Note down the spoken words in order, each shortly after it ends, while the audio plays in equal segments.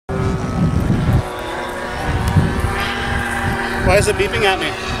Why is it beeping at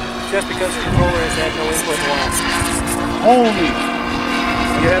me? Just because the controller has had no input in a while. Holy!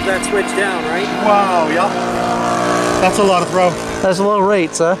 You have that switch down, right? Wow, yeah. That's a lot of throw. That's low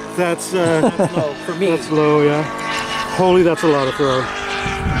rates, huh? That's low for me. That's low, yeah. Holy, that's a lot of throw.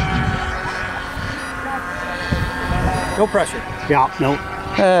 No pressure. Yeah, no.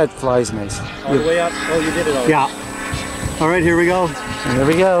 That flies nice. All the way up. Oh, you did it already. Yeah. All right, here we go. There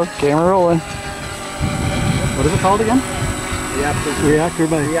we go. Camera rolling. What is it called again? Reactor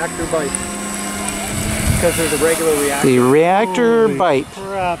Bipe. Reactor Bipe. Because there's a regular reactor. The Reactor Holy Bipe.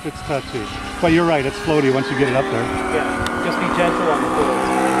 crap, it's touchy. But you're right, it's floaty once you get it up there. Yeah, just be gentle on the pulls.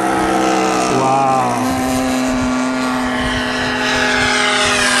 Wow.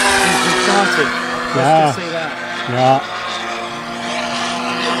 He's responsive. Let's just say that. Yeah.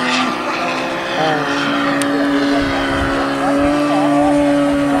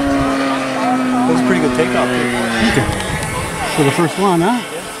 That was a pretty good takeoff. Thank you. For the first one, huh?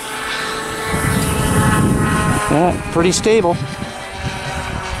 Yeah, pretty stable.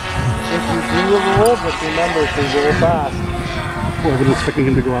 If you do roll, but remember to roll fast. Oh, I wasn't expecting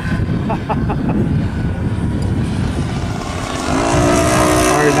him to go up.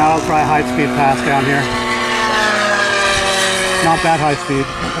 Alright, now I'll try high speed pass down here. Not that high speed.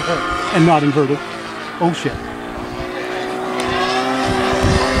 And not inverted. Oh shit.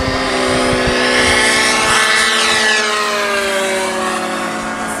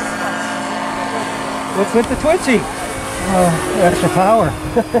 What's with the twitchy? Extra power.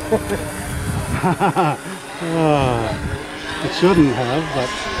 It shouldn't have, but...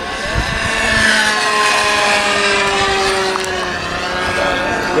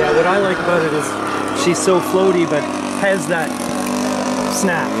 Yeah, what I like about it is she's so floaty, but has that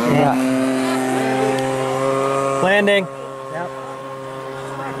snap. Yeah. Landing. Yep.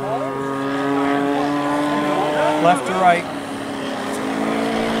 Left to right.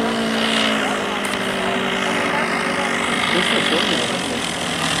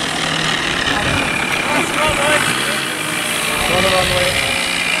 On the runway.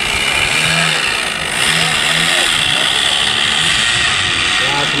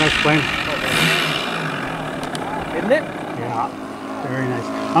 Yeah, it's a nice plane. Isn't it? Yeah, very nice.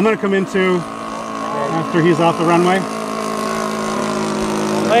 I'm going to come in too after he's off the runway.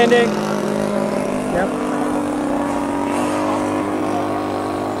 Landing. Yep.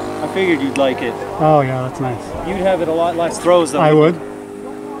 I figured you'd like it. Oh yeah, that's nice. You'd have it a lot less throws though. I would.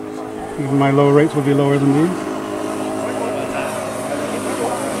 Even my low rates would be lower than these.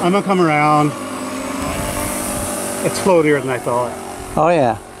 I'm going to come around. It's floatier than I thought. Oh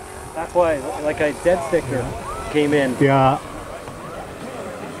yeah. That's why, like a dead sticker came in. Yeah.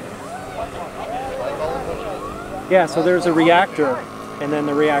 Yeah, so there's a reactor and then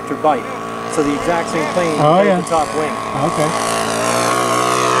the reactor bite. So the exact same plane Oh, yeah. the top wing. Okay.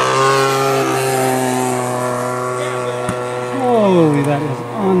 Holy, that is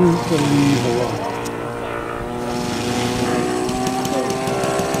unbelievable.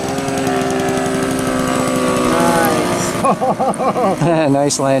 Nice.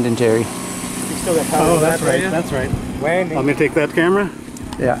 Nice landing, Terry. You still got power. Oh, that's right. That's right. Landing. Let me take that camera.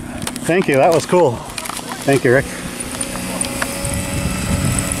 Yeah. Thank you. That was cool. Thank you, Rick.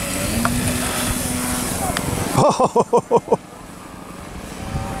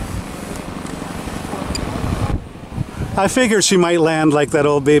 I figured she might land like that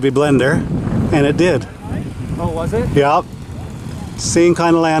old baby blender, and it did. Oh, was it? Yep. Same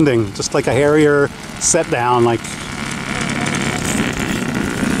kind of landing, just like a Harrier set down. Like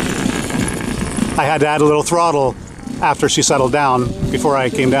I had to add a little throttle after she settled down before I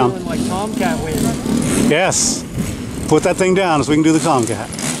came down. Doing like Tomcat wind. Yes. Put that thing down so we can do the Tomcat.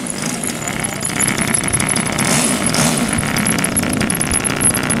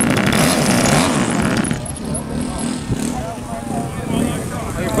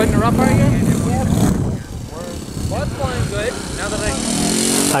 Are you putting her up, are you? Well, it's flying good. Now that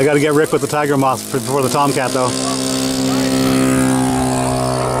I got to get Rick with the Tiger Moth before the Tomcat, though.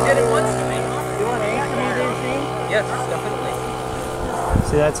 Get it once to me. You want to Yes, definitely.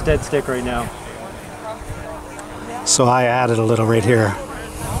 See, that's dead stick right now. So I added a little right here.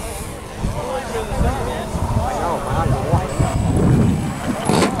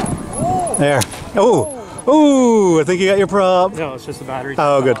 There. Oh, oh! I think you got your prop. No, it's just a battery.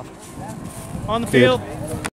 Oh, good. On the field.